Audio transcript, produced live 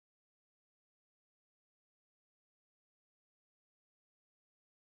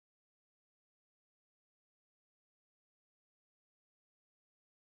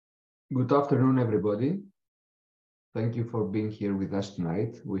Good afternoon, everybody. Thank you for being here with us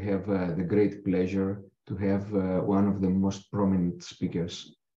tonight. We have the great pleasure to have one of the most prominent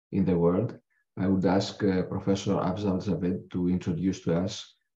speakers in the world. I would ask Professor Afzal Javed to introduce to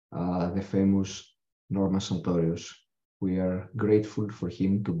us the famous Norman Santorius. We are grateful for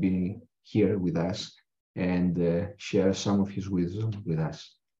him to be here with us and share some of his wisdom with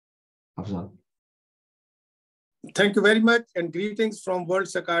us. Afzal. Thank you very much, and greetings from World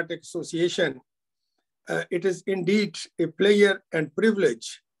Psychiatric Association. It is indeed a pleasure and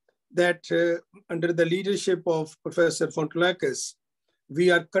privilege that under the leadership of Professor Fontolakis, we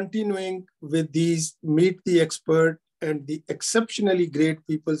are continuing with these Meet the Expert and the exceptionally great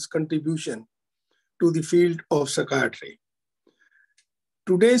people's contribution to the field of psychiatry.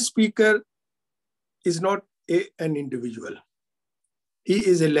 Today's speaker is not an individual. He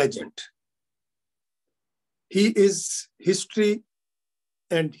is a legend. He is history,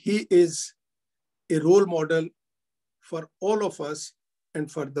 and he is a role model for all of us and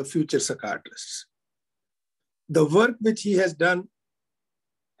for the future psychiatrists. The work which he has done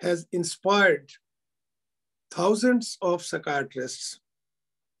has inspired thousands of psychiatrists,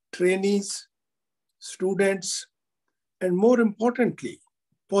 trainees, students, and more importantly,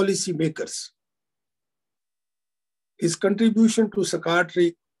 policymakers. His contribution to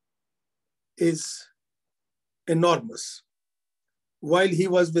psychiatry is enormous. While he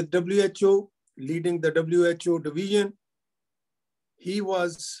was with WHO, leading the WHO division, he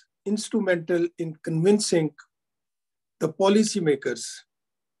was instrumental in convincing the policymakers.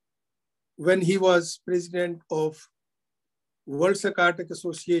 When he was president of World Psychiatric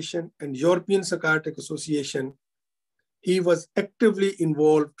Association and European Psychiatric Association, he was actively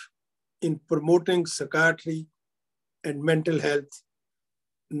involved in promoting psychiatry and mental health,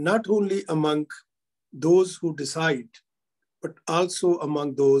 not only among those who decide, but also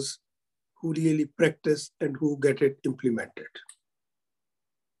among those who really practice and who get it implemented.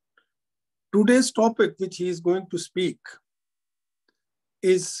 Today's topic, which he is going to speak,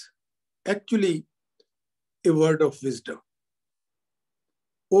 is actually a word of wisdom.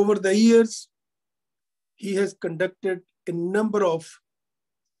 Over the years, he has conducted a number of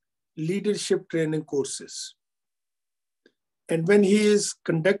leadership training courses. And when he is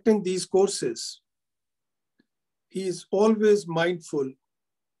conducting these courses, he is always mindful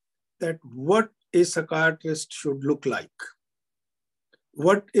that what a psychiatrist should look like,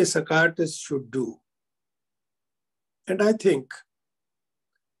 what a psychiatrist should do. And I think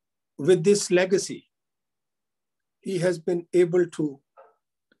with this legacy, he has been able to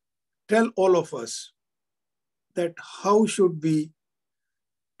tell all of us that how should we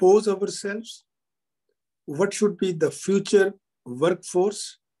pose ourselves, what should be the future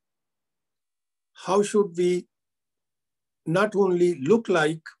workforce, how should we not only look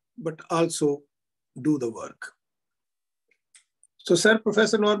like, but also do the work. So, Sir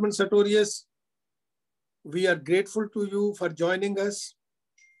Professor Norman Santorius, we are grateful to you for joining us,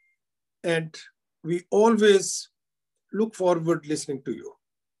 and we always look forward listening to you.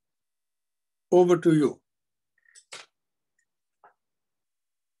 Over to you.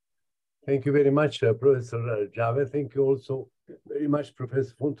 Thank you very much, Professor Javed. Thank you also very much,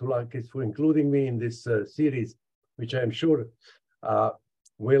 Professor Fontolakis, for including me in this series, which I'm sure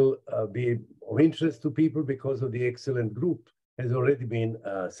will be of interest to people because of the excellent group has already been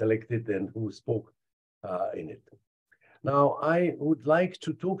selected and who spoke in it. Now, I would like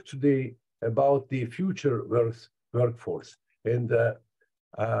to talk today about the future workforce. And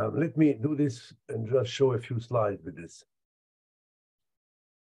let me do this and just show a few slides with this.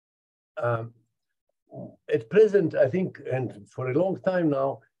 At present, I think, and for a long time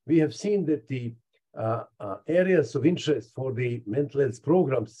now, we have seen that the areas of interest for the mental health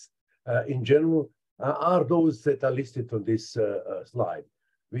programs in general are those that are listed on this slide.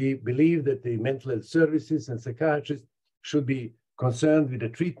 We believe that the mental health services and psychiatrists should be concerned with the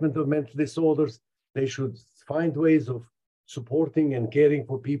treatment of mental disorders. They should find ways of supporting and caring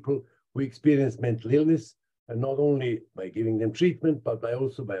for people who experience mental illness, and not only by giving them treatment, but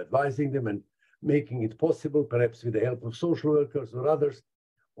also by advising them and making it possible, perhaps with the help of social workers or others,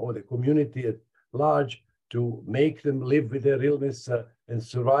 or the community at large, to make them live with their illness and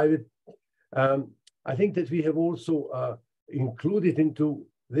survive it. I think that we have also included into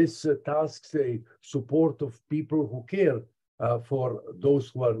this tasks a support of people who care for those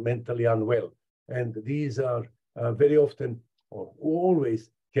who are mentally unwell. And these are very often or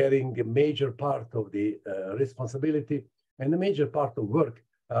always carrying a major part of the responsibility and a major part of work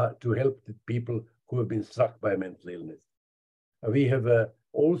to help the people who have been struck by mental illness. We have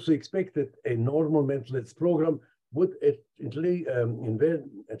also expected a normal mental health program would at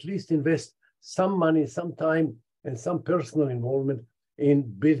least invest some money, some time, and some personal involvement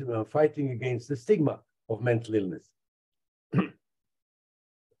in fighting against the stigma of mental illness.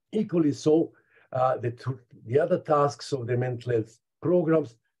 Equally so, the other tasks of the mental health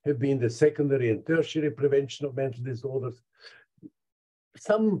programs have been the secondary and tertiary prevention of mental disorders,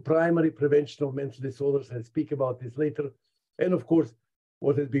 some primary prevention of mental disorders, I'll speak about this later, and of course,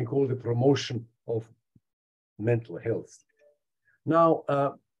 what has been called the promotion of mental health. Now,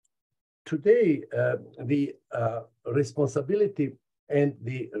 today, the responsibility and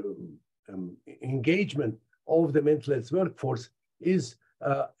the engagement of the mental health workforce is,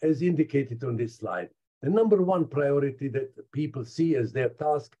 as indicated on this slide. The number one priority that people see as their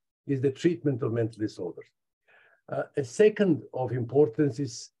task is the treatment of mental disorders. A second of importance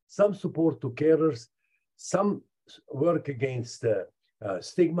is some support to carers, some work against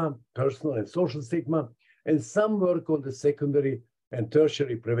stigma, personal and social stigma, and some work on the secondary and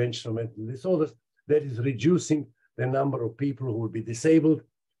tertiary prevention of mental disorders, that is reducing the number of people who will be disabled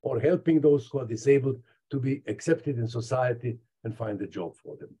or helping those who are disabled to be accepted in society and find a job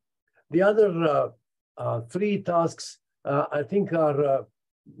for them. The other three tasks, I think, are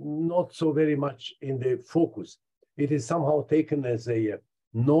not so very much in the focus. It is somehow taken as a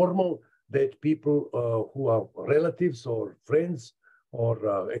normal that people who are relatives or friends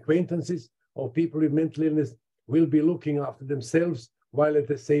or acquaintances of people with mental illness will be looking after themselves while at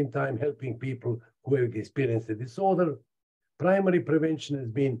the same time helping people who have experienced the disorder. Primary prevention has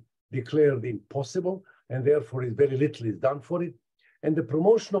been declared impossible, and therefore very little is done for it. And the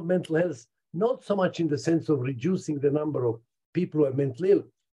promotion of mental health, not so much in the sense of reducing the number of people who are mentally ill,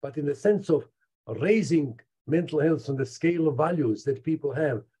 but in the sense of raising mental health on the scale of values that people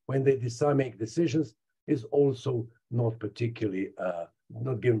have when they decide make decisions, is also not particularly,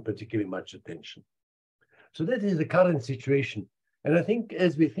 not given particularly much attention. So that is the current situation. And I think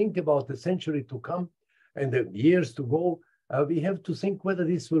as we think about the century to come and the years to go, we have to think whether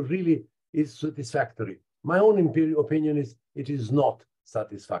this will really is satisfactory. My own opinion is it is not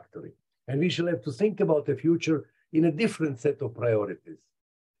satisfactory. And we shall have to think about the future in a different set of priorities.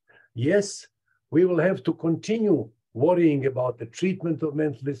 Yes, we will have to continue worrying about the treatment of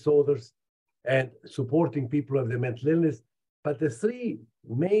mental disorders and supporting people who have the mental illness. But the three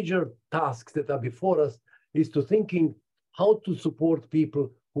major tasks that are before us is to thinking how to support people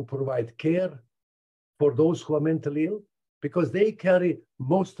who provide care for those who are mentally ill, because they carry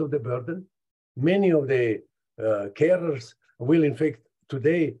most of the burden. Many of the carers will, in fact,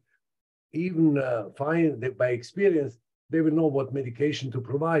 today, even find that by experience, they will know what medication to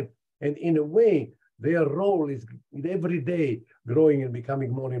provide. And in a way, their role is every day growing and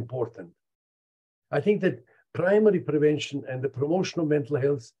becoming more important. I think that primary prevention and the promotion of mental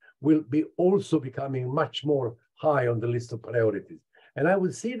health will be also becoming much more high on the list of priorities. And I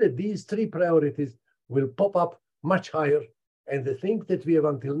would see that these three priorities will pop up much higher, and the things that we have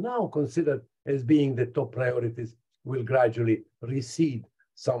until now considered as being the top priorities will gradually recede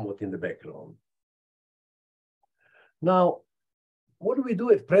somewhat in the background. Now, what do we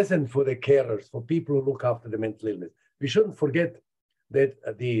do at present for the carers, for people who look after the mental illness? We shouldn't forget that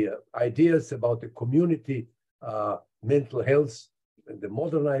the ideas about the community mental health, the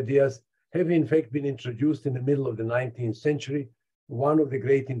modern ideas, have in fact been introduced in the middle of the 19th century. One of the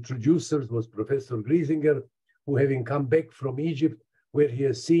great introducers was Professor Griesinger, who, having come back from Egypt, where he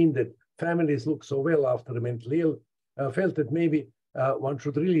has seen that families look so well after the mentally ill, felt that maybe one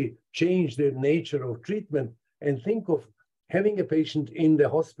should really change the nature of treatment and think of having a patient in the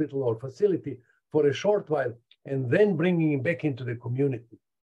hospital or facility for a short while and then bringing him back into the community.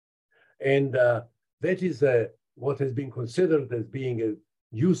 And that is what has been considered as being a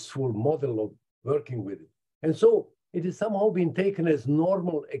useful model of working with it. And so it has somehow been taken as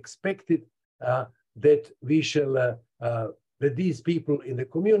normal, expected, that we shall, that these people in the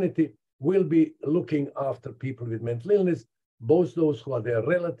community will be looking after people with mental illness, both those who are their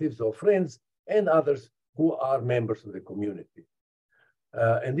relatives or friends and others who are members of the community.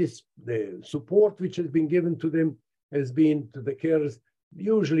 And this, the support which has been given to them has been to the carers,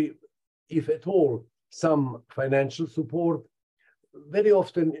 usually, if at all, some financial support. Very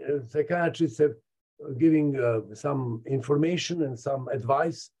often, psychiatrists have giving some information and some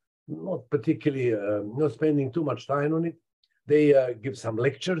advice, not particularly, not spending too much time on it. They give some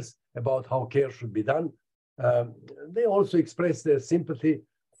lectures about how care should be done. They also express their sympathy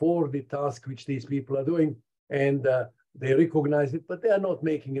for the task which these people are doing, and they recognize it, but they are not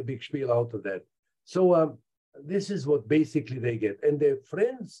making a big spiel out of that. So this is what basically they get. And their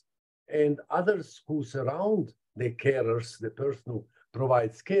friends and others who surround the carers, the person who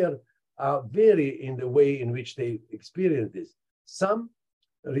provides care, vary in the way in which they experience this. Some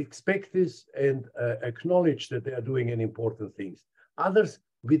respect this and acknowledge that they are doing an important things. Others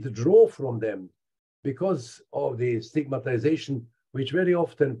withdraw from them because of the stigmatization, which very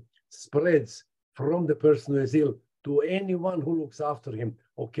often spreads from the person who is ill to anyone who looks after him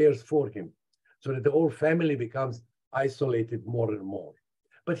or cares for him, so that the whole family becomes isolated more and more.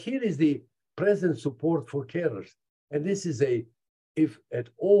 But here is the present support for carers. And this is a, if at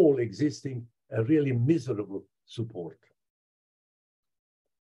all existing, a really miserable support.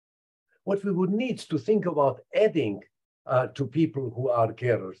 What we would need to think about adding to people who are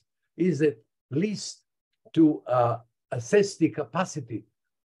carers is at least to assess the capacity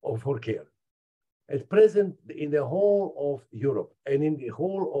for care. At present, in the whole of Europe and in the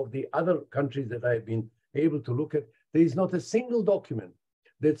whole of the other countries that I've been able to look at, there is not a single document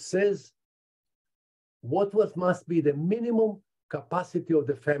that says what must be the minimum capacity of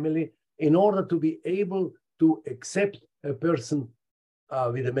the family in order to be able to accept a person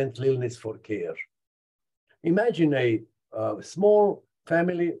with a mental illness for care. Imagine a small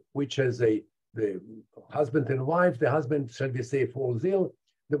family which has the husband and wife. The husband, shall we say, falls ill.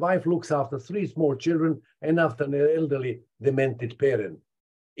 The wife looks after 3 small children and after an elderly demented parent.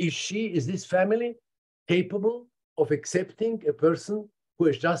 Is this family capable of accepting a person who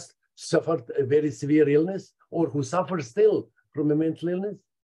has just suffered a very severe illness or who suffers still from a mental illness?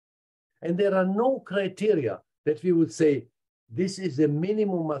 And there are no criteria that we would say this is the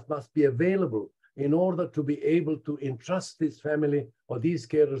minimum that must be available in order to be able to entrust this family or these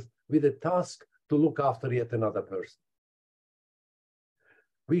carers with a task to look after yet another person.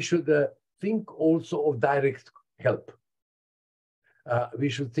 We should think also of direct help. We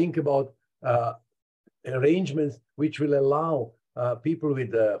should think about arrangements which will allow people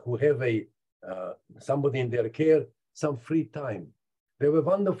with who have somebody in their care some free time. There were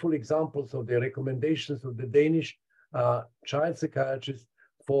wonderful examples of the recommendations of the Danish child psychiatrist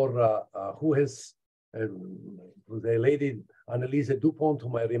for who has the lady Anneliese Dupont,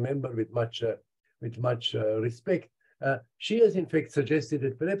 whom I remember with much respect. She has in fact suggested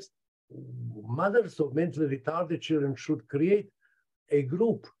that perhaps mothers of mentally retarded children should create a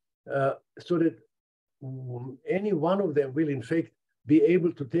group so that any one of them will in fact be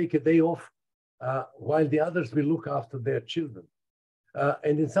able to take a day off while the others will look after their children.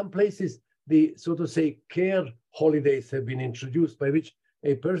 And in some places, the, so to say, care holidays have been introduced by which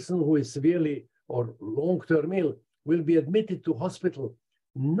a person who is severely or long-term ill will be admitted to hospital,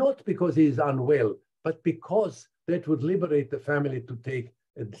 not because he is unwell, but because that would liberate the family to take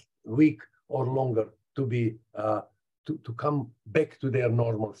a week or longer to be to come back to their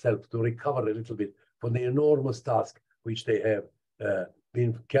normal self, to recover a little bit from the enormous task which they have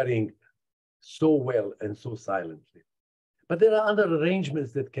been carrying so well and so silently. But there are other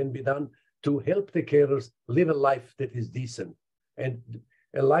arrangements that can be done to help the carers live a life that is decent and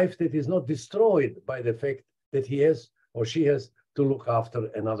a life that is not destroyed by the fact that he has or she has to look after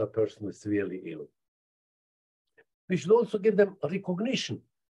another person who is severely ill. We should also give them recognition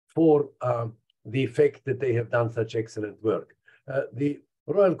for the fact that they have done such excellent work. The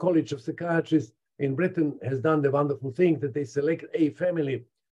Royal College of Psychiatrists in Britain has done the wonderful thing that they select a family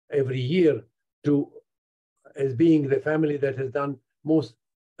every year as being the family that has done most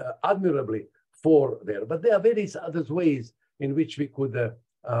admirably for there. But there are various other ways in which we could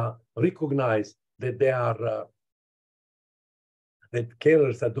recognize that that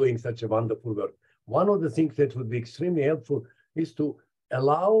carers are doing such a wonderful work. One of the things that would be extremely helpful is to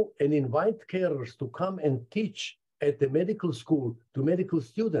allow and invite carers to come and teach at the medical school to medical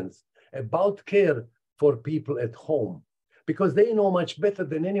students about care for people at home, because they know much better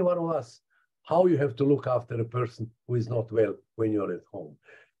than any one of us how you have to look after a person who is not well when you're at home.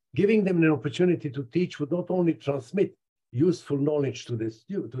 Giving them an opportunity to teach would not only transmit useful knowledge to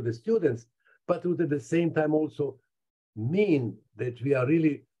the students, but would at the same time also mean that we are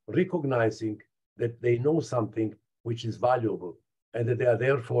really recognizing that they know something which is valuable and that they are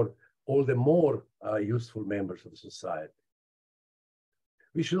therefore all the more useful members of society.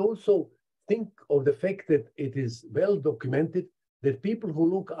 We should also think of the fact that it is well documented that people who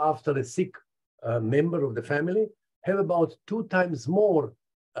look after a sick member of the family have about 2 times more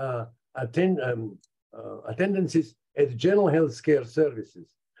attendances at general health care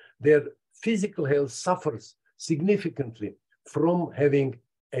services. Their physical health suffers significantly from having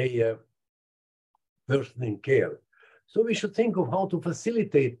a person in care. So we should think of how to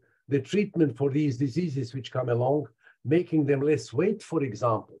facilitate the treatment for these diseases which come along, making them less weight, for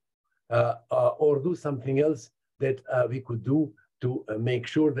example, or do something else that we could do to make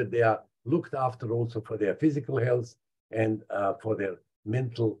sure that they are looked after also for their physical health and for their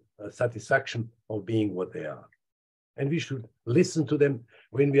mental satisfaction of being what they are. And we should listen to them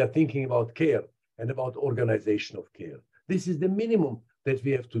when we are thinking about care and about organization of care. This is the minimum that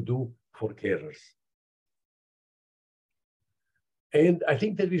we have to do for carers. And I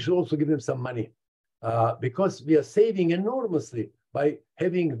think that we should also give them some money because we are saving enormously by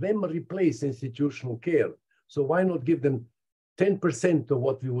having them replace institutional care. So why not give them 10% of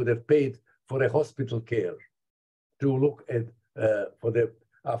what we would have paid for a hospital care to look at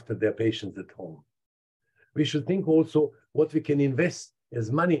after their patients at home? We should think also what we can invest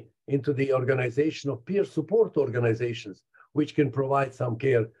as money into the organization of peer support organizations, which can provide some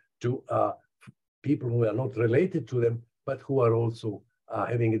care to people who are not related to them, but who are also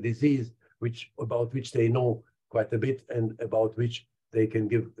having a disease about which they know quite a bit and about which they can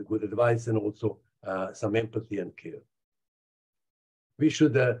give good advice and also some empathy and care. We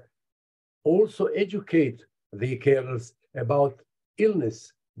should also educate the carers about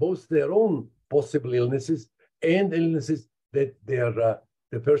illness, both their own possible illnesses and illnesses that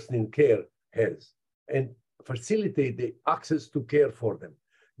the person in care has, and facilitate the access to care for them,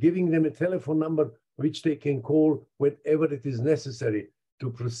 giving them a telephone number which they can call whenever it is necessary to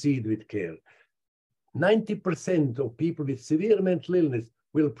proceed with care. 90% of people with severe mental illness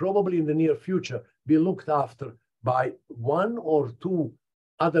will probably in the near future be looked after by one or two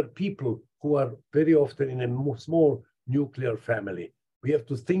other people who are very often in a small nuclear family. We have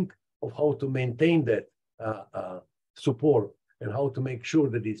to think of how to maintain that support and how to make sure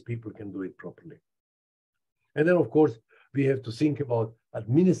that these people can do it properly. And then, of course, we have to think about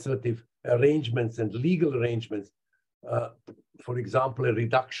administrative arrangements and legal arrangements. For example, a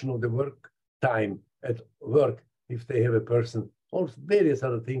reduction of the work time at work if they have a person, or various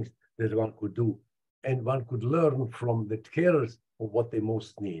other things that one could do. And one could learn from the carers of what they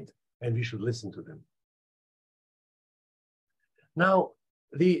most need, and we should listen to them. Now,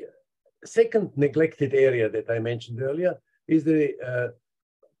 the second neglected area that I mentioned earlier is the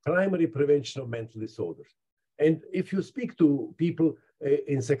primary prevention of mental disorders. And if you speak to people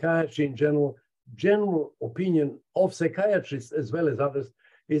in psychiatry in general opinion of psychiatrists as well as others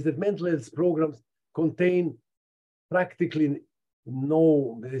is that mental health programs contain practically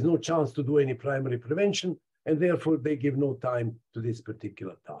there is no chance to do any primary prevention, and therefore they give no time to this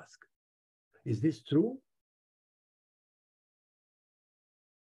particular task. Is this true?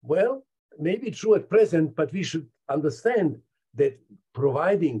 Well, maybe true at present, but we should understand that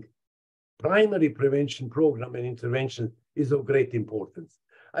providing primary prevention program and intervention is of great importance.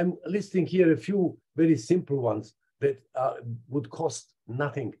 I'm listing here a few very simple ones that would cost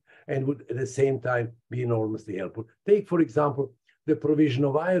nothing and would at the same time be enormously helpful. Take, for example, the provision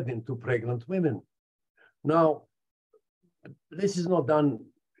of iodine to pregnant women. Now, this is not done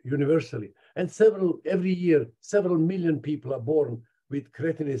universally, and every year, several million people are born with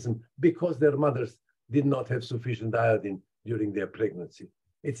cretinism because their mothers did not have sufficient iodine during their pregnancy.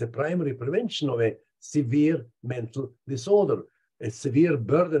 It's a primary prevention of a severe mental disorder, a severe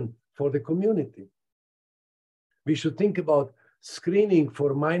burden for the community. We should think about screening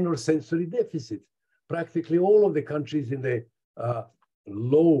for minor sensory deficit. Practically all of the countries in the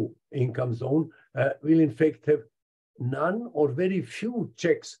low income zone will in fact have none or very few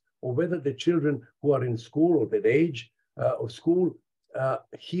checks of whether the children who are in school or that age of school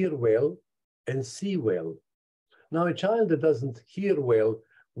hear well and see well. Now, a child that doesn't hear well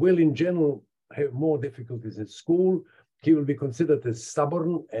will in general have more difficulties in school. He will be considered as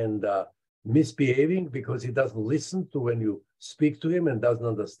stubborn and misbehaving because he doesn't listen to when you speak to him and doesn't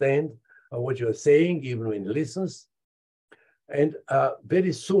understand what you're saying, even when he listens. And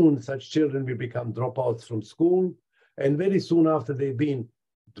very soon, such children will become dropouts from school. And very soon after they've been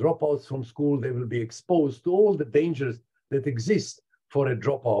dropouts from school, they will be exposed to all the dangers that exist for a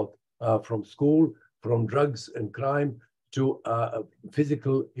dropout from school, from drugs and crime to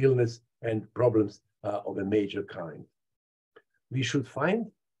physical illness and problems of a major kind. We should find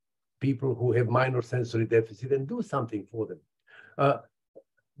people who have minor sensory deficit and do something for them.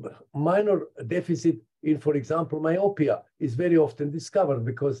 Minor deficit in, for example, myopia is very often discovered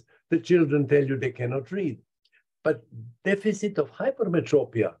because the children tell you they cannot read. But deficit of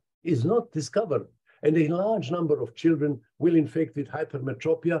hypermetropia is not discovered. And a large number of children will, in fact, with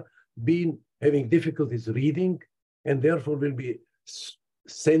hypermetropia, be having difficulties reading, and therefore will be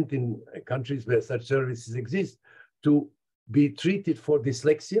sent in countries where such services exist to be treated for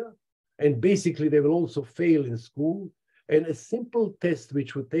dyslexia. And basically, they will also fail in school. And a simple test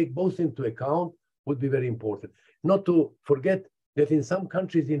which would take both into account would be very important. Not to forget that in some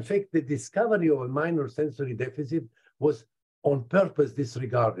countries, in fact, the discovery of a minor sensory deficit was on purpose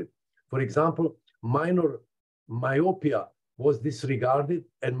disregarded. For example, minor myopia was disregarded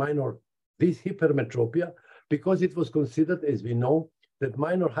and minor this hypermetropia, because it was considered, as we know, that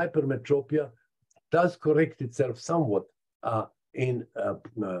minor hypermetropia does correct itself somewhat in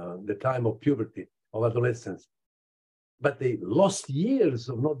the time of puberty, of adolescence. But the lost years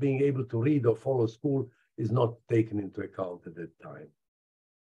of not being able to read or follow school is not taken into account at that time.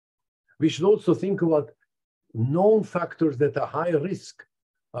 We should also think about known factors that are high risk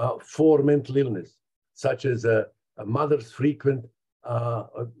for mental illness, such as a mother's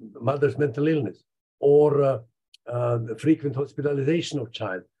mother's mental illness, or the frequent hospitalization of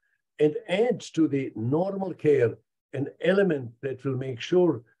child, and add to the normal care an element that will make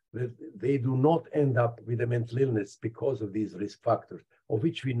sure that they do not end up with a mental illness because of these risk factors, of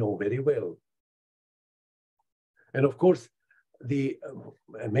which we know very well. And of course,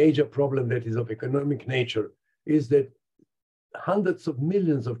 a major problem that is of economic nature is that hundreds of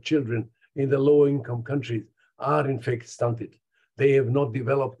millions of children in the low-income countries are in fact stunted. They have not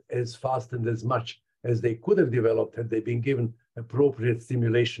developed as fast and as much as they could have developed had they been given appropriate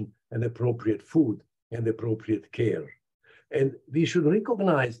stimulation and appropriate food and appropriate care. And we should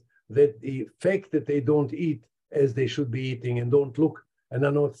recognize that the fact that they don't eat as they should be eating and don't look and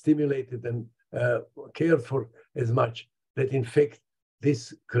are not stimulated and cared for as much, that in fact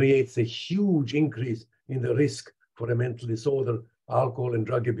this creates a huge increase in the risk for a mental disorder, alcohol and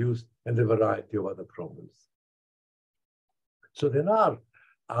drug abuse, and a variety of other problems. So there are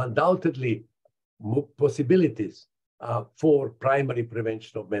undoubtedly possibilities for primary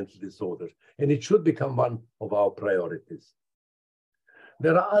prevention of mental disorders, and it should become one of our priorities.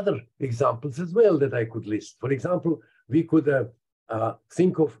 There are other examples as well that I could list. For example, we could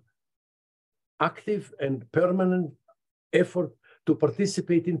think of active and permanent effort to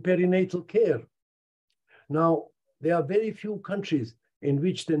participate in perinatal care. Now, there are very few countries in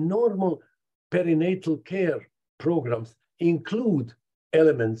which the normal perinatal care programs include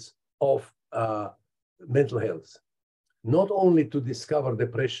elements of mental health, not only to discover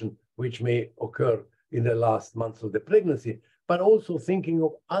depression, which may occur in the last months of the pregnancy, but also thinking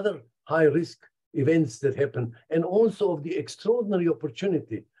of other high-risk events that happen, and also of the extraordinary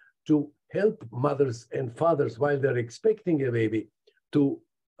opportunity to help mothers and fathers while they're expecting a baby to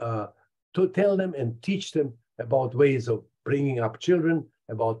tell them and teach them about ways of bringing up children,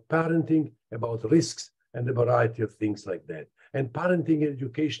 about parenting, about risks, and a variety of things like that. And parenting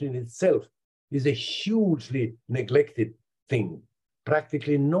education in itself is a hugely neglected thing.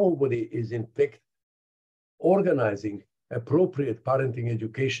 Practically nobody is in fact organizing appropriate parenting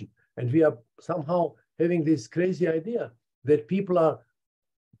education. And we are somehow having this crazy idea that people are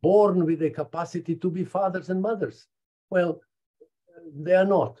born with a capacity to be fathers and mothers. Well, they are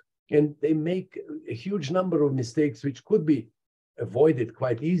not. And they make a huge number of mistakes which could be avoided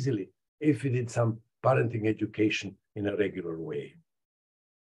quite easily if we did some parenting education in a regular way.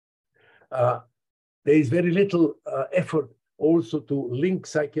 There is very little effort also to link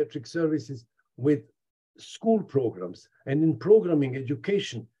psychiatric services with school programs and in programming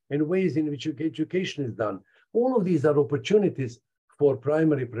education and ways in which education is done. All of these are opportunities for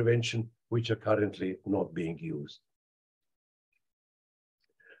primary prevention which are currently not being used.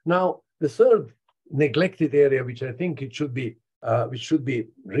 Now, the third neglected area, which I think it should be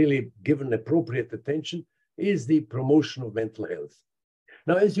really given appropriate attention, is the promotion of mental health.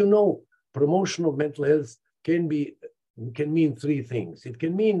 Now, as you know, promotion of mental health can mean three things. It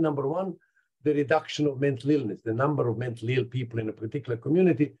can mean, number one, the reduction of mental illness. The number of mentally ill people in a particular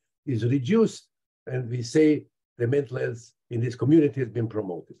community is reduced, and we say the mental health in this community has been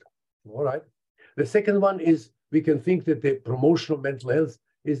promoted. All right. The second one is we can think that the promotion of mental health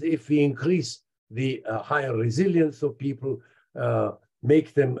is if we increase the higher resilience of people,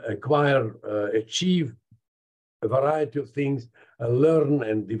 make them achieve a variety of things, learn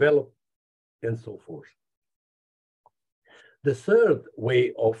and develop, and so forth. The third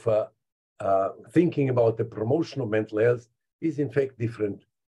way of thinking about the promotion of mental health is in fact different,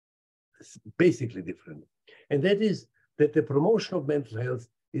 basically different. And that is that the promotion of mental health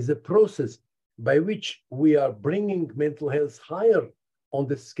is a process by which we are bringing mental health higher on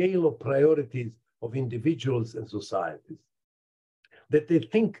the scale of priorities of individuals and societies. That they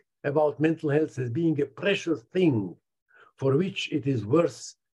think about mental health as being a precious thing for which it is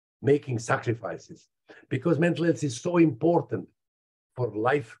worth making sacrifices, because mental health is so important for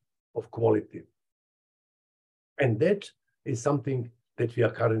life of quality. And that is something that we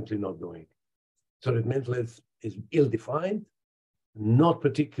are currently not doing. So that mental health is ill-defined, not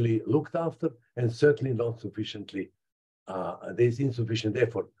particularly looked after, and certainly not sufficiently, there's insufficient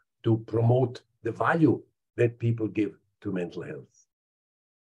effort to promote the value that people give to mental health.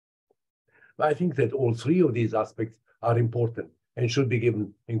 I think that all three of these aspects are important and should be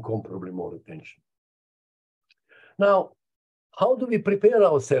given incomparably more attention. Now, how do we prepare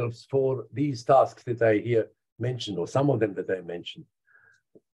ourselves for these tasks that I here mentioned, or some of them that I mentioned?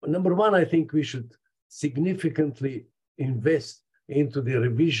 Number one, I think we should significantly invest into the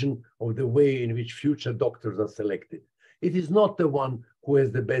revision of the way in which future doctors are selected. It is not the one who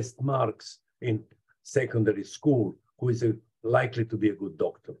has the best marks in secondary school who is likely to be a good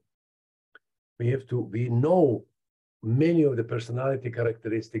doctor. We know many of the personality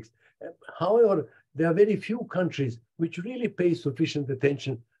characteristics. However, there are very few countries which really pay sufficient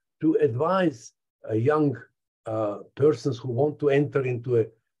attention to advise young persons who want to enter into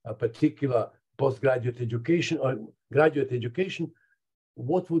a particular postgraduate education or graduate education,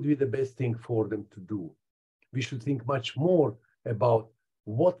 what would be the best thing for them to do. We should think much more about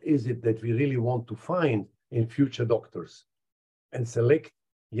what is it that we really want to find in future doctors and select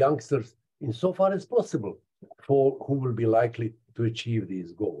youngsters insofar as possible for who will be likely to achieve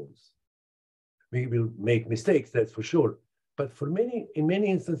these goals. We will make mistakes, that's for sure, but in many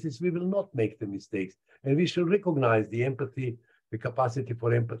instances, we will not make the mistakes, and we should recognize the empathy, the capacity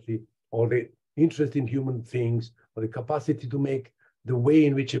for empathy, or the interest in human things, or the capacity to make the way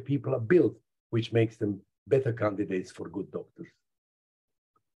in which people are built, which makes them better candidates for good doctors.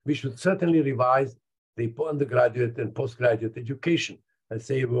 We should certainly revise the undergraduate and postgraduate education. I'll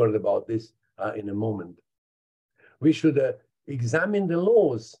say a word about this in a moment. We should examine the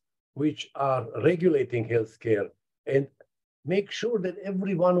laws which are regulating healthcare and make sure that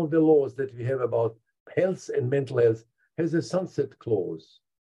every one of the laws that we have about health and mental health has a sunset clause.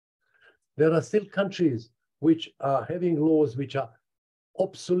 There are still countries which are having laws which are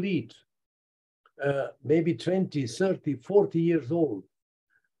obsolete, maybe 20, 30, 40 years old,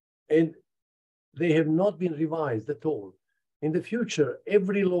 and they have not been revised at all. In the future,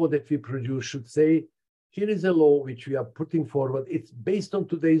 every law that we produce should say, here is a law which we are putting forward. It's based on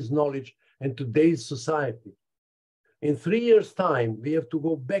today's knowledge and today's society. In 3 years' time, we have to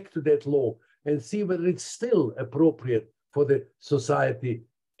go back to that law and see whether it's still appropriate for the society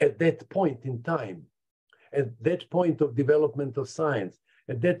at that point in time, at that point of development of science,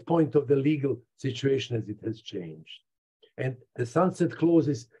 at that point of the legal situation as it has changed. And the sunset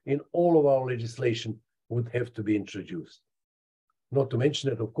clauses in all of our legislation would have to be introduced. Not to mention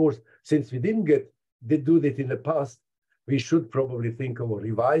that, of course, since we didn't do that in the past, we should probably think of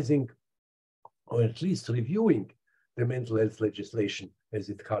revising or at least reviewing the mental health legislation as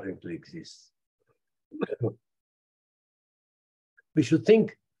it currently exists. We should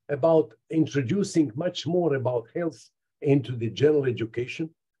think about introducing much more about health into the general education,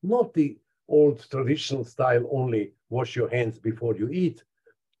 not the old traditional style, only wash your hands before you eat,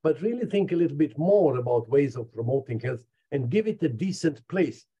 but really think a little bit more about ways of promoting health and give it a decent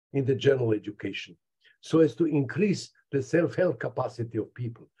place in the general education, so as to increase the self-help capacity of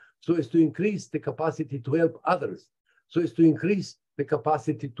people, so as to increase the capacity to help others, so as to increase the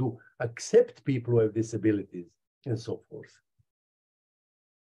capacity to accept people who have disabilities, and so forth.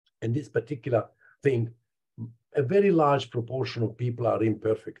 And this particular thing, a very large proportion of people are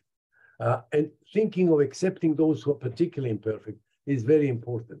imperfect. And thinking of accepting those who are particularly imperfect is very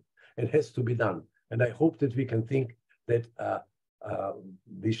important and has to be done. And I hope that we can think that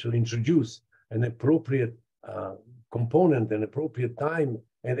we shall introduce an appropriate component, an appropriate time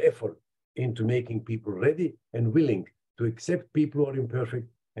and effort into making people ready and willing to accept people who are imperfect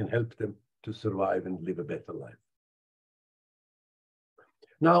and help them to survive and live a better life.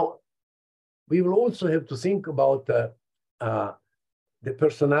 Now, we will also have to think about the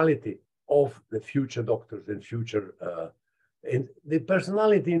personality of the future doctors and and the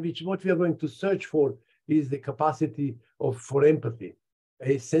personality in which what we are going to search for is the capacity for empathy,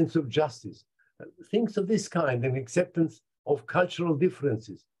 a sense of justice, things of this kind, and acceptance of cultural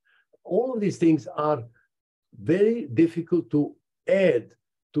differences. All of these things are very difficult to add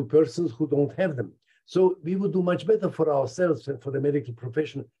to persons who don't have them. So we would do much better for ourselves and for the medical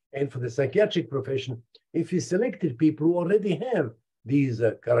profession and for the psychiatric profession if we selected people who already have these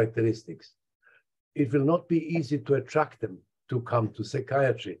characteristics. It will not be easy to attract them to come to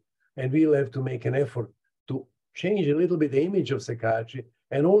psychiatry, and we'll have to make an effort to change a little bit the image of psychiatry,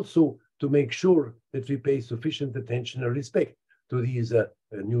 and also to make sure that we pay sufficient attention and respect to these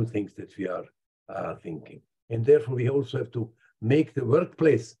new things that we are thinking. And therefore, we also have to make the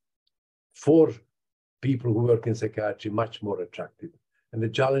workplace for people who work in psychiatry much more attractive. And the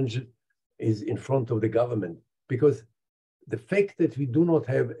challenge is in front of the government, because the fact that we do not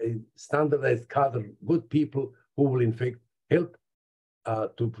have a standardized cadre, good people who will in fact help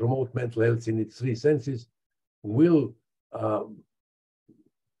to promote mental health in its three senses, will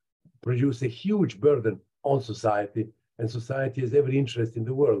produce a huge burden on society, and society has every interest in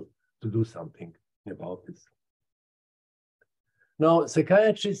the world to do something about this. Now,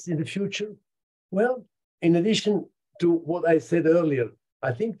 psychiatrists in the future, well, in addition to what I said earlier,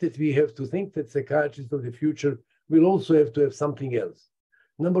 I think that we have to think that psychiatrists of the future will also have to have something else.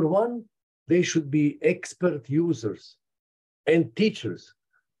 Number one, they should be expert users and teachers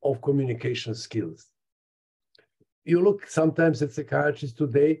of communication skills. You look sometimes at psychiatrists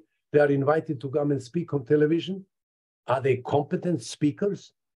today, they are invited to come and speak on television. Are they competent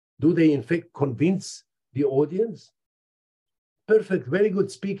speakers? Do they in fact convince the audience? Perfect, very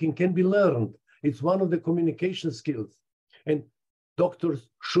good speaking can be learned. It's one of the communication skills. And doctors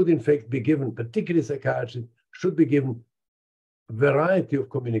should in fact be given, particularly psychiatrists, should be given a variety of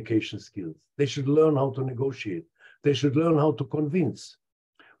communication skills. They should learn how to negotiate. They should learn how to convince.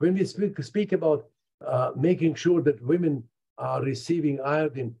 When we speak about making sure that women are receiving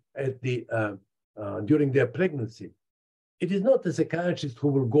iodine at during their pregnancy, it is not the psychiatrist who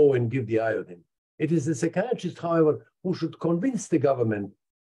will go and give the iodine. It is the psychiatrist, however, who should convince the government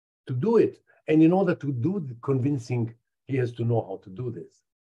to do it. And in order to do the convincing, he has to know how to do this.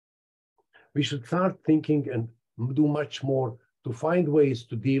 We should start thinking and do much more to find ways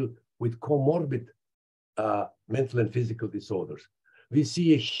to deal with comorbid mental and physical disorders. We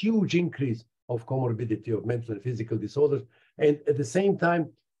see a huge increase of comorbidity of mental and physical disorders, and at the same time,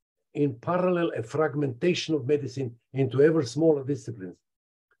 in parallel, a fragmentation of medicine into ever smaller disciplines,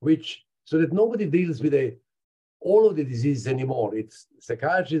 so that nobody deals with all of the diseases anymore. It's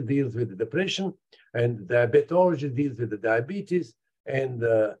psychiatry deals with the depression, and diabetology deals with the diabetes, and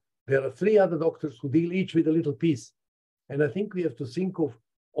there are 3 other doctors who deal each with a little piece. And I think we have to think of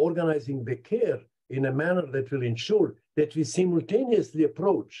organizing the care in a manner that will ensure that we simultaneously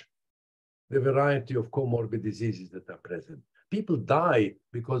approach the variety of comorbid diseases that are present. People die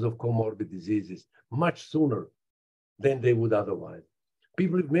because of comorbid diseases much sooner than they would otherwise.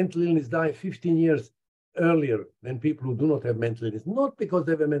 People with mental illness die 15 years earlier than people who do not have mental illness, not because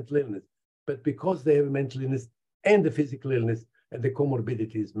they have a mental illness, but because they have a mental illness and a physical illness, and the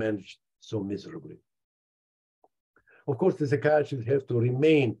comorbidity is managed so miserably. Of course, the psychiatrists have to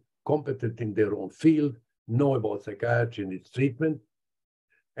remain competent in their own field, know about psychiatry and its treatment,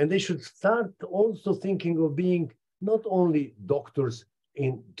 and they should start also thinking of being not only doctors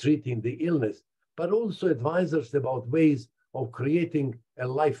in treating the illness, but also advisors about ways of creating a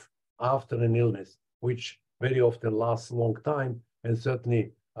life after an illness, which very often lasts a long time and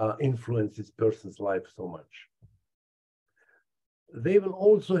certainly influences a person's life so much. They will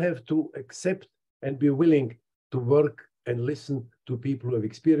also have to accept and be willing to work and listen to people who have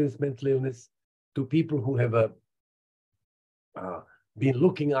experienced mental illness, to people who have been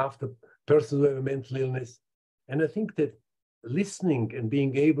looking after persons who have a mental illness. And I think that listening and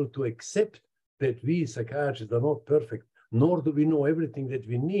being able to accept that we psychiatrists are not perfect, nor do we know everything that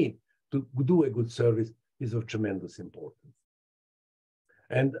we need to do a good service, is of tremendous importance.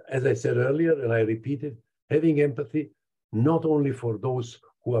 And as I said earlier, and I repeated, having empathy, not only for those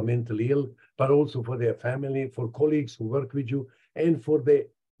who are mentally ill, but also for their family, for colleagues who work with you, and for the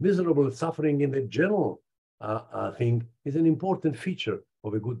miserable suffering in the general thing, is an important feature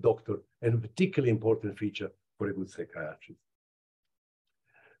of a good doctor, and a particularly important feature for a good psychiatrist.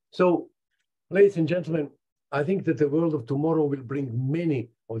 So, ladies and gentlemen, I think that the world of tomorrow will bring many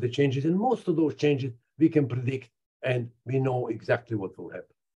of the changes, and most of those changes we can predict, and we know exactly what will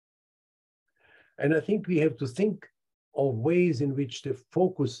happen. And I think we have to think of ways in which the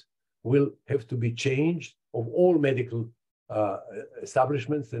focus will have to be changed of all medical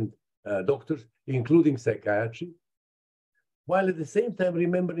establishments and doctors, including psychiatry, while at the same time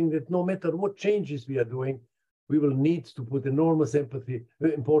remembering that no matter what changes we are doing, we will need to put enormous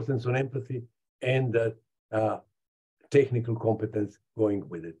importance on empathy and technical competence going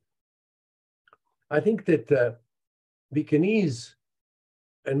with it. I think that we can ease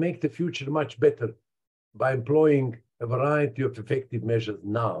and make the future much better by employing a variety of effective measures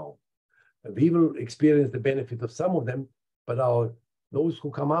now. We will experience the benefit of some of them, but those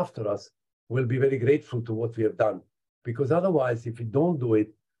who come after us will be very grateful to what we have done, because otherwise, if we don't do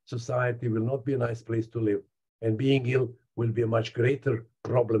it, society will not be a nice place to live, and being ill will be a much greater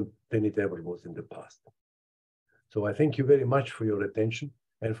problem than it ever was in the past. So I thank you very much for your attention,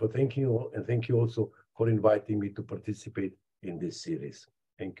 and thank you also for inviting me to participate in this series.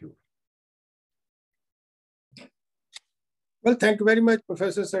 Thank you. Well, thank you very much,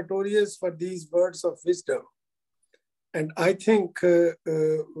 Professor Sartorius, for these words of wisdom. And I think the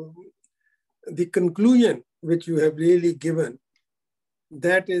conclusion which you have really given,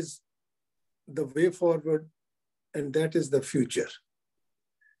 that is the way forward, and that is the future.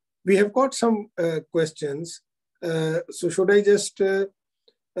 We have got some questions. So should I just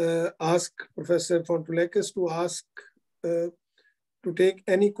ask Professor Fontoulekas to ask, to take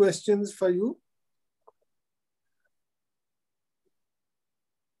any questions for you?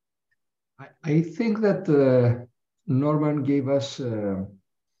 I think that Norman gave us,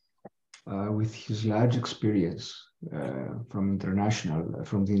 with his large experience from the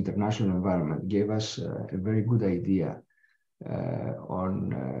international environment, gave us a very good idea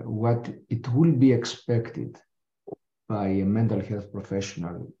on what it will be expected by a mental health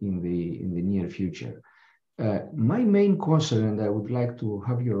professional in the near future. My main concern, and I would like to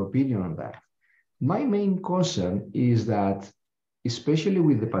have your opinion on that, my main concern is that, especially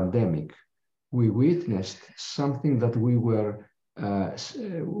with the pandemic, we witnessed something that we were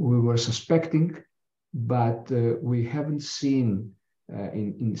suspecting, but we haven't seen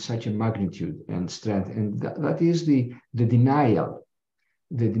in such a magnitude and strength, and that is the denial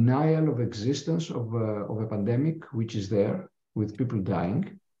of existence of a pandemic, which is there with people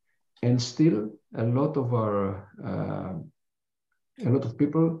dying, and still a lot of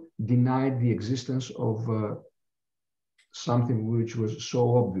people denied the existence of something which was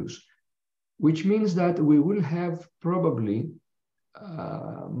so obvious, which means that we will have probably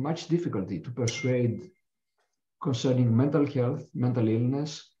much difficulty to persuade concerning mental health, mental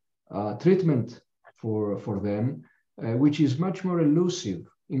illness, treatment for them, which is much more elusive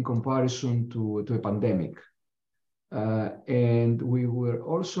in comparison to a pandemic. And we were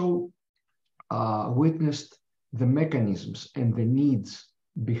also witnessed the mechanisms and the needs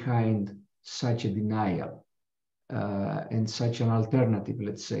behind such a denial and such an alternative,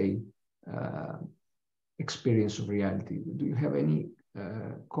 let's say, experience of reality. Do you have any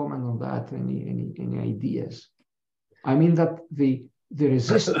comment on that? Any ideas? I mean that the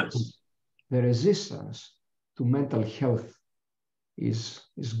resistance to mental health is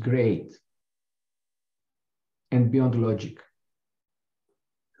great and beyond logic.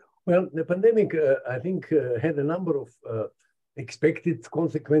 Well, the pandemic, I think, had a number of expected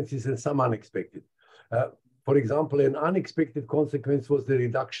consequences and some unexpected. For example, an unexpected consequence was the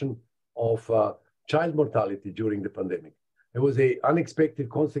reduction of child mortality during the pandemic. There was an unexpected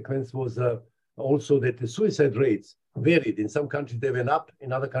consequence was also that the suicide rates varied. In some countries they went up,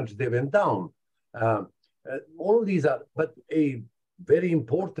 in other countries they went down. All of these are, but a very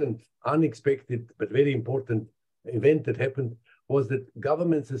important, unexpected, but very important event that happened was that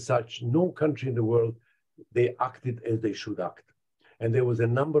governments as such, no country in the world, they acted as they should act. And there was a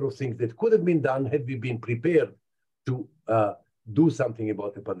number of things that could have been done had we been prepared to do something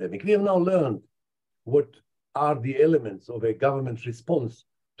about the pandemic. We have now learned what are the elements of a government response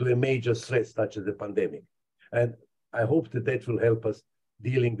to a major stress such as the pandemic. And I hope that that will help us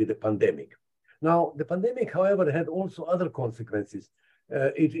dealing with the pandemic. Now, the pandemic, however, had also other consequences.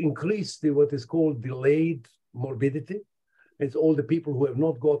 It increased what is called delayed morbidity. It's all the people who have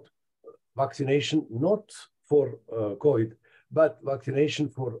not got vaccination, not for COVID, but vaccination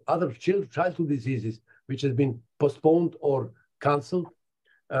for other childhood diseases, which has been postponed or canceled.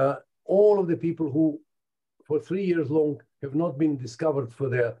 All of the people who for 3 years long have not been discovered for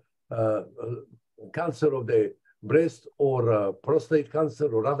their cancer of the breast or prostate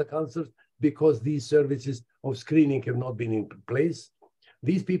cancer or other cancers, because these services of screening have not been in place.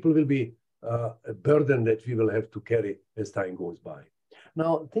 These people will be a burden that we will have to carry as time goes by.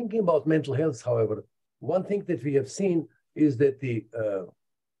 Now, thinking about mental health, however, one thing that we have seen is that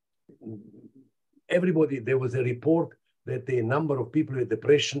there was a report that the number of people with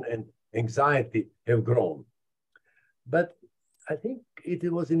depression and anxiety have grown. But I think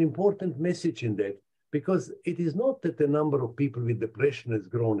it was an important message in that, because it is not that the number of people with depression has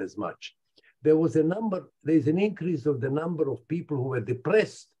grown as much. There's an increase of the number of people who were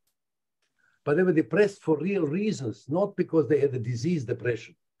depressed, but they were depressed for real reasons, not because they had a disease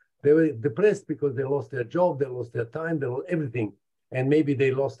depression. They were depressed because they lost their job, they lost their time, they lost everything. And maybe they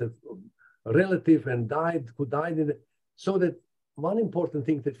lost a relative and who died in it. So that one important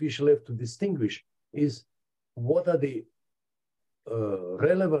thing that we shall have to distinguish is what are the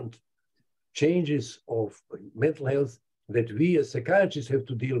relevant changes of mental health that we as psychiatrists have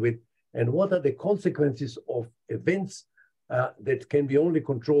to deal with, and what are the consequences of events that can be only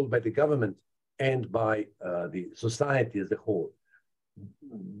controlled by the government and by the society as a whole.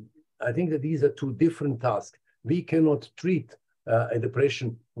 I think that these are two different tasks. We cannot treat a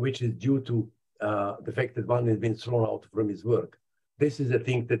depression which is due to the fact that one has been thrown out from his work. This is a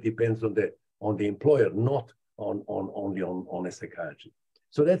thing that depends on the employer, not only on a psychiatrist.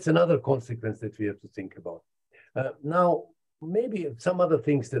 So that's another consequence that we have to think about. Now, maybe some other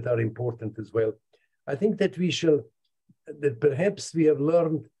things that are important as well. I think that that perhaps we have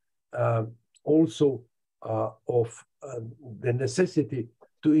learned also of the necessity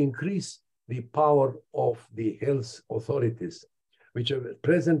to increase the power of the health authorities, which at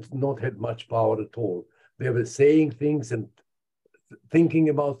present not had much power at all. They were saying things and thinking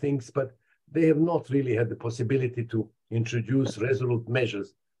about things, but they have not really had the possibility to introduce resolute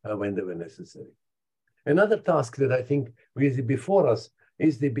measures when they were necessary. Another task that I think is before us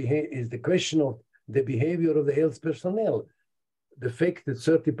is the question of the behavior of the health personnel. The fact that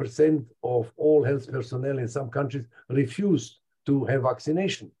 30% of all health personnel in some countries refused to have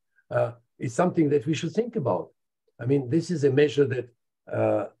vaccination is something that we should think about. I mean, this is a measure that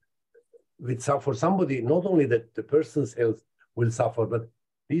for somebody, not only that the person's health will suffer, but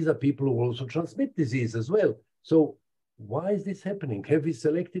these are people who also transmit disease as well. So why is this happening? Have we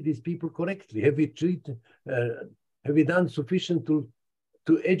selected these people correctly? Have we done sufficient to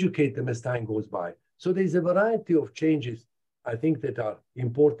educate them as time goes by? So there's a variety of changes, I think, that are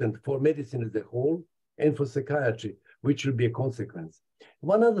important for medicine as a whole and for psychiatry, which should be a consequence.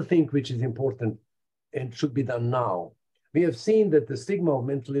 One other thing which is important and should be done now, we have seen that the stigma of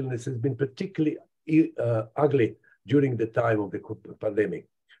mental illness has been particularly ugly during the time of the pandemic,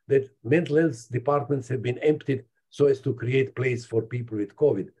 that mental health departments have been emptied so as to create place for people with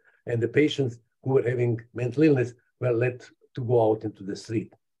COVID. And the patients who were having mental illness were let to go out into the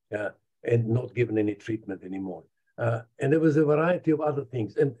street and not given any treatment anymore. And there was a variety of other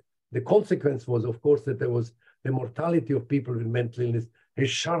things. And the consequence was, of course, that there was the mortality of people with mental illness has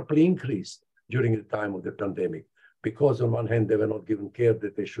sharply increased during the time of the pandemic, because on one hand, they were not given care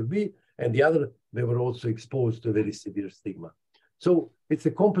that they should be, and the other, they were also exposed to very severe stigma. So it's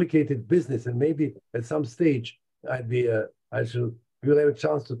a complicated business, and maybe at some stage, we'll have a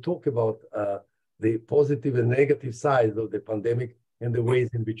chance to talk about the positive and negative sides of the pandemic and the ways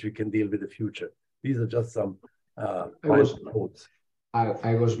in which we can deal with the future. These are just some thoughts.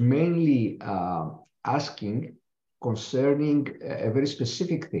 I was mainly asking concerning a very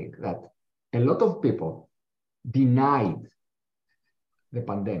specific thing, that a lot of people denied the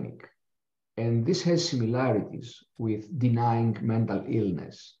pandemic. And this has similarities with denying mental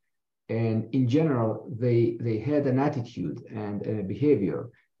illness. And in general, they had an attitude and a behavior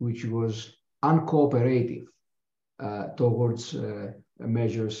which was uncooperative towards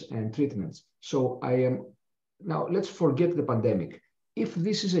measures and treatments. So now let's forget the pandemic. If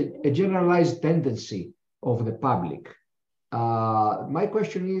this is a generalized tendency of the public, my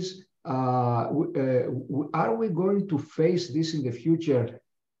question is, are we going to face this in the future,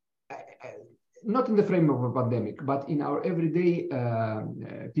 not in the frame of a pandemic, but in our everyday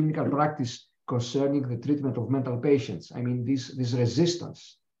clinical practice concerning the treatment of mental patients? I mean, this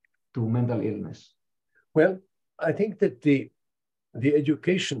resistance to mental illness. Well, I think that the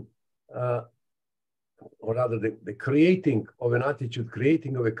education, or rather the creating of an attitude,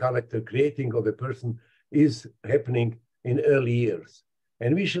 creating of a character, creating of a person is happening in early years.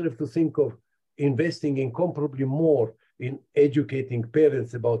 And we should have to think of investing incomparably more in educating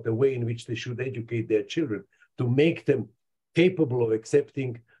parents about the way in which they should educate their children, to make them capable of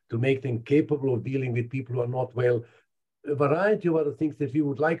accepting, to make them capable of dealing with people who are not well, a variety of other things that we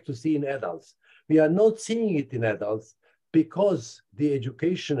would like to see in adults. We are not seeing it in adults because the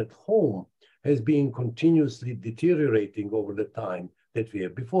education at home has been continuously deteriorating over the time that we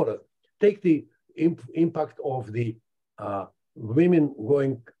have before us. Take the impact of the women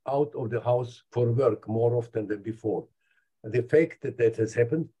going out of the house for work more often than before. The fact that that has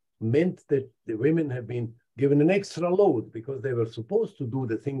happened meant that the women have been given an extra load because they were supposed to do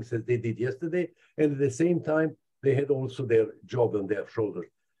the things as they did yesterday, and at the same time, they had also their job on their shoulders.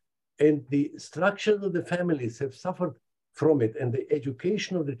 And the structure of the families have suffered from it, and the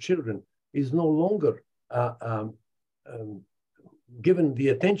education of the children is no longer given the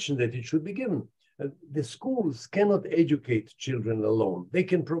attention that it should be given. The schools cannot educate children alone. They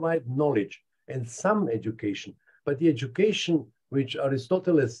can provide knowledge and some education, but the education which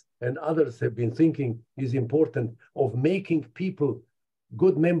Aristotle and others have been thinking is important, of making people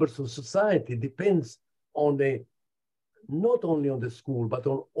good members of society, depends on not only on the school, but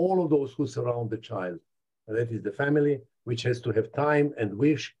on all of those who surround the child. And that is the family, which has to have time and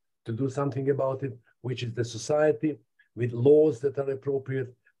wish to do something about it, which is the society with laws that are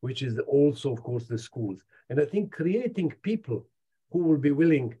appropriate, which is also, of course, the schools. And I think creating people who will be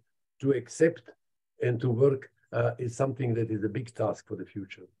willing to accept and to work is something that is a big task for the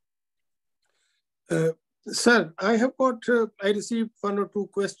future. Sir, I received one or two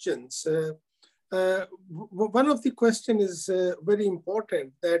questions. One of the questions is very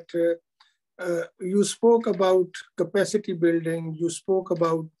important, that you spoke about capacity building, you spoke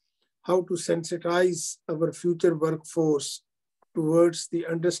about how to sensitize our future workforce towards the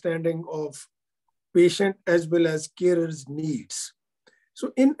understanding of patient as well as carers' needs.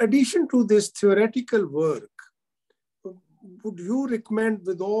 So in addition to this theoretical work, would you recommend,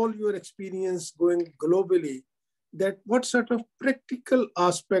 with all your experience going globally, that what sort of practical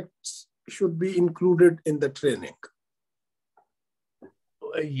aspects should be included in the training?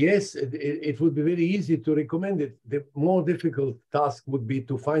 Yes, it would be very easy to recommend it. The more difficult task would be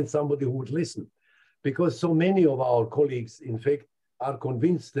to find somebody who would listen, because so many of our colleagues, in fact, are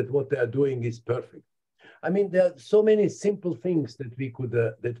convinced that what they are doing is perfect. I mean, there are so many simple things that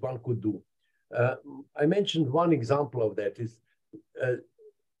that one could do. I mentioned one example of that is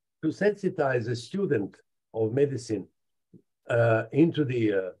to sensitize a student of medicine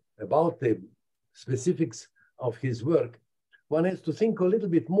about the specifics of his work. One has to think a little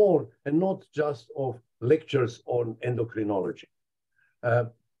bit more and not just of lectures on endocrinology.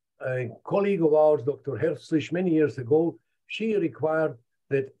 A colleague of ours, Dr. Herzlich, many years ago, she required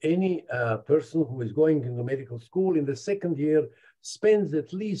that any person who is going into medical school in the second year spends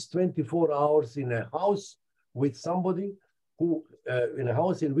at least 24 hours in a house with somebody who, in a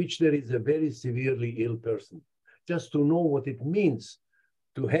house in which there is a very severely ill person, just to know what it means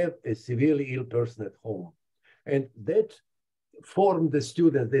to have a severely ill person at home. And that formed the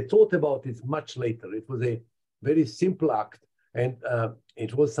students. They thought about it much later. It was a very simple act, and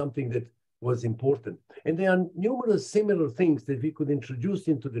it was something that was important. And there are numerous similar things that we could introduce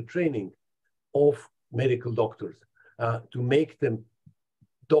into the training of medical doctors to make them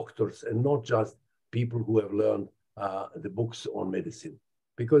doctors and not just people who have learned the books on medicine.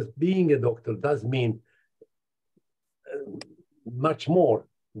 Because being a doctor does mean much more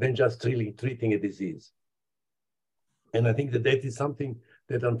than just really treating a disease. And I think that that is something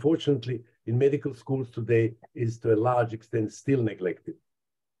that unfortunately in medical schools today is to a large extent still neglected.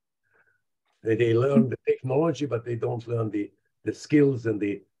 They learn the technology, but they don't learn the skills and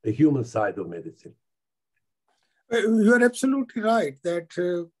the human side of medicine. You are absolutely right that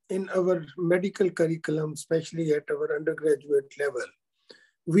in our medical curriculum, especially at our undergraduate level,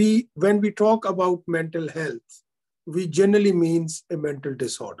 when we talk about mental health, we generally means a mental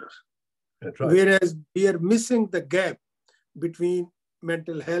disorder. That's right. Whereas we are missing the gap between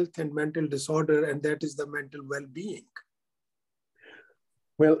mental health and mental disorder, and that is the mental well-being.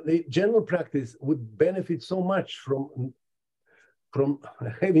 Well, the general practice would benefit so much from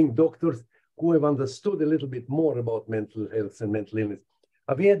having doctors who have understood a little bit more about mental health and mental illness.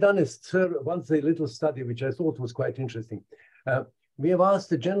 We had done once a little study, which I thought was quite interesting. We have asked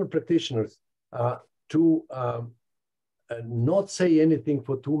the general practitioners to not say anything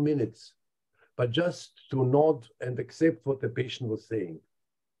for 2 minutes, but just to nod and accept what the patient was saying.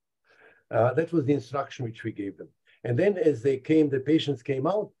 That was the instruction which we gave them. And then as the patients came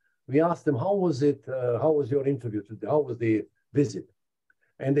out, we asked them, how was it? How was your interview today? How was the visit?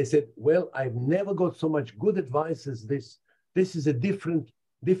 And they said, well, I've never got so much good advice as this. This is a different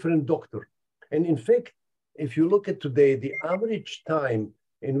doctor. And in fact, if you look at today, the average time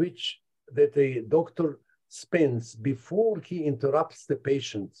in which that a doctor spends before he interrupts the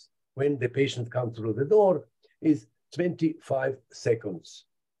patients when the patient comes through the door is 25 seconds.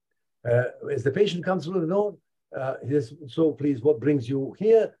 As the patient comes through the door, he says, so please, what brings you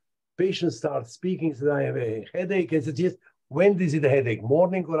here? Patient starts speaking, says, I have a headache. And says, yes, when is it a headache,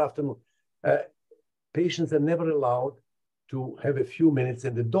 morning or afternoon? Patients are never allowed to have a few minutes,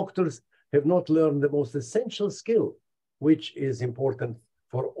 and the doctors have not learned the most essential skill, which is important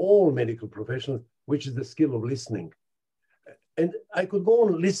for all medical professionals, which is the skill of listening. And I could go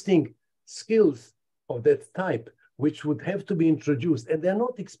on listing skills of that type, which would have to be introduced, and they're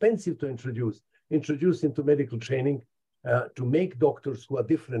not expensive to introduce into medical training to make doctors who are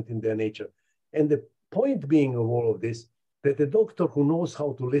different in their nature. And the point being of all of this, that a doctor who knows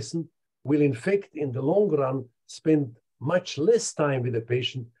how to listen will, in fact, in the long run, spend much less time with the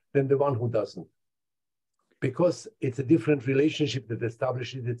patient than the one who doesn't. Because it's a different relationship that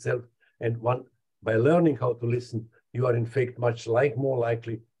establishes itself, and by learning how to listen, you are in fact much more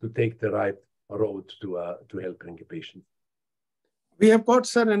likely to take the right road to helping a patient. We have got,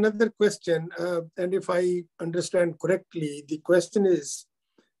 sir, another question, and if I understand correctly, the question is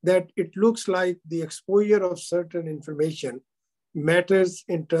that it looks like the exposure of certain information matters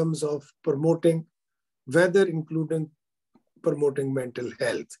in terms of promoting, whether including promoting mental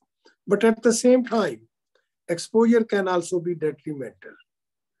health. But at the same time, exposure can also be detrimental.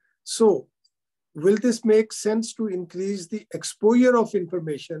 So, will this make sense to increase the exposure of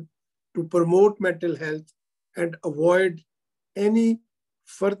information to promote mental health and avoid any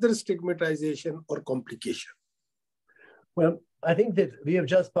further stigmatization or complication? Well, I think that we have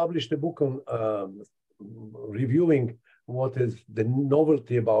just published a book on reviewing what is the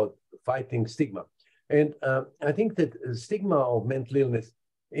novelty about fighting stigma. And I think that stigma of mental illness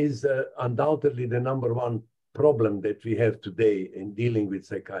is undoubtedly the #1 problem that we have today in dealing with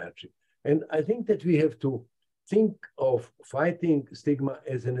psychiatry. And I think that we have to think of fighting stigma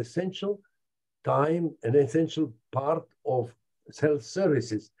as an essential time, an essential part of health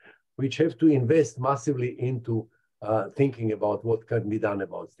services, which have to invest massively into thinking about what can be done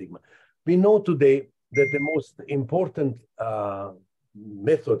about stigma. We know today that the most important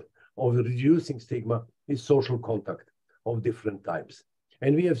method of reducing stigma is social contact of different types.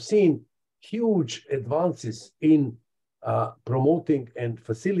 And we have seen huge advances in promoting and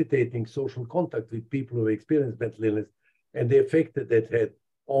facilitating social contact with people who experience mental illness and the effect that that had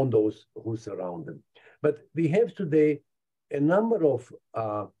on those who surround them. But we have today a number of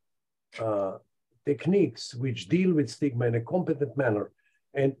techniques which deal with stigma in a competent manner.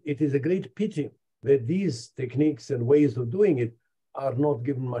 And it is a great pity that these techniques and ways of doing it are not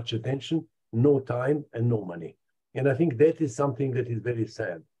given much attention, no time, and no money. And I think that is something that is very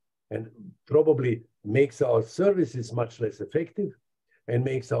sad and probably makes our services much less effective and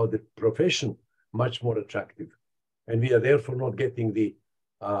makes our profession much more attractive. And we are therefore not getting the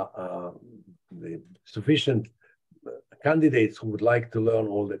sufficient candidates who would like to learn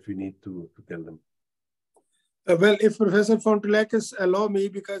all that we need to tell them. Well, if Professor Fontolakis allow me,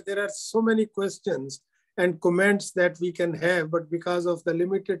 because there are so many questions and comments that we can have, but because of the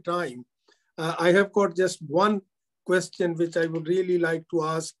limited time, I have got just one question which I would really like to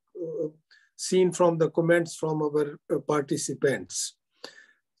ask, seen from the comments from our participants.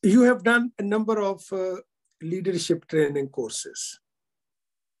 You have done a number of leadership training courses.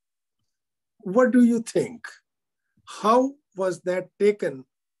 What do you think? How was that taken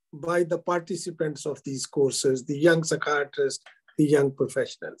by the participants of these courses, the young psychiatrists, the young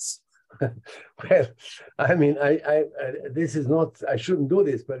professionals? Well, I mean, this is not, I shouldn't do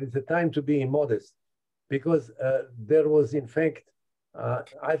this, but it's a time to be immodest because there was, in fact,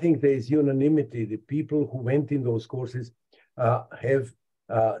 I think there is unanimity. The people who went in those courses have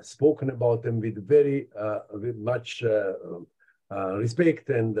spoken about them with very with much respect,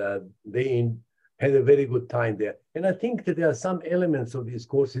 and they had a very good time there. And I think that there are some elements of these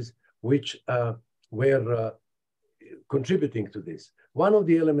courses which were contributing to this. One of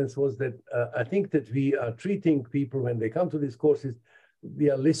the elements was that I think that we are treating people when they come to these courses, we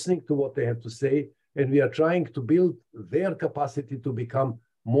are listening to what they have to say, and we are trying to build their capacity to become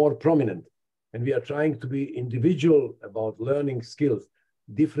more prominent. And we are trying to be individual about learning skills.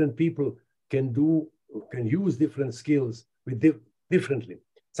 Different people can use different skills differently.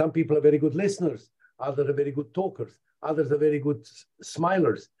 Some people are very good listeners, others are very good talkers, others are very good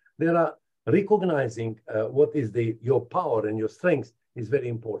smilers. There are recognizing what is your power and your strengths is very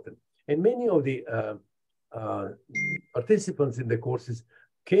important. And many of the participants in the courses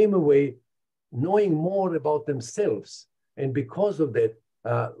came away knowing more about themselves. And because of that,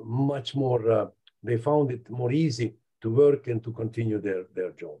 much more, they found it more easy to work and to continue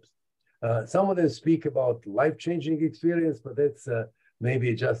their jobs. Some of them speak about life-changing experience, but that's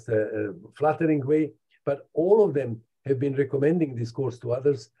maybe just a flattering way. But all of them have been recommending this course to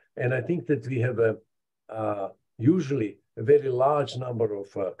others. And I think that we have usually a very large number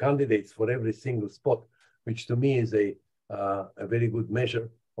of candidates for every single spot, which to me is a very good measure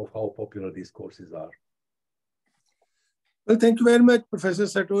of how popular these courses are. Well, thank you very much, Professor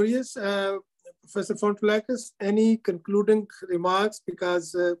Sartorius. Professor Fontolakis, any concluding remarks?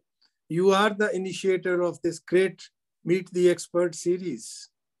 Because you are the initiator of this great Meet the Expert series.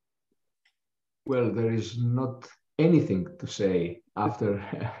 Well, there is not anything to say after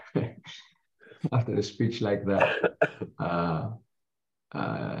after a speech like that.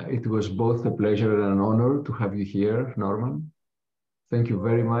 It was both a pleasure and an honor to have you here, Norman. Thank you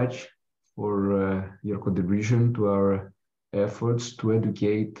very much for your contribution to our efforts to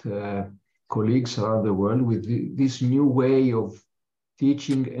educate colleagues around the world with this new way of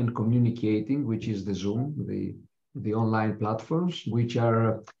teaching and communicating, which is the Zoom, the online platforms, which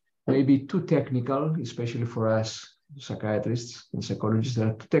are maybe too technical, especially for us psychiatrists and psychologists.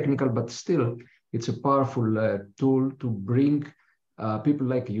 They're too technical, but still it's a powerful tool to bring people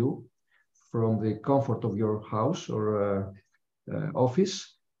like you from the comfort of your house or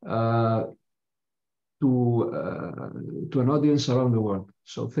office to an audience around the world.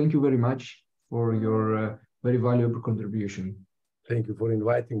 So thank you very much for your very valuable contribution. Thank you for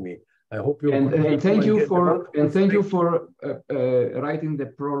inviting me. I hope you and thank you for writing the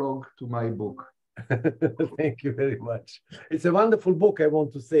prologue to my book. Thank you very much. It's a wonderful book, I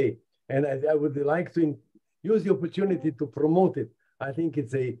want to say, and I would like to use the opportunity to promote it. I think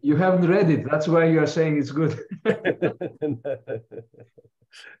it's a... You haven't read it. That's why you are saying it's good.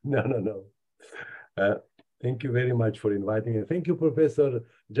 No. Thank you very much for inviting me. Thank you, Professor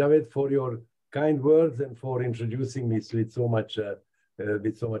Javed, for your kind words and for introducing me with so much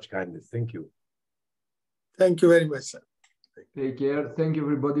kindness. Thank you. Thank you very much, sir. Take care. Thank you,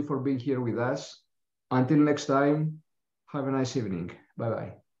 everybody, for being here with us. Until next time, have a nice evening.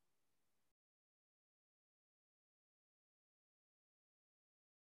 Bye-bye.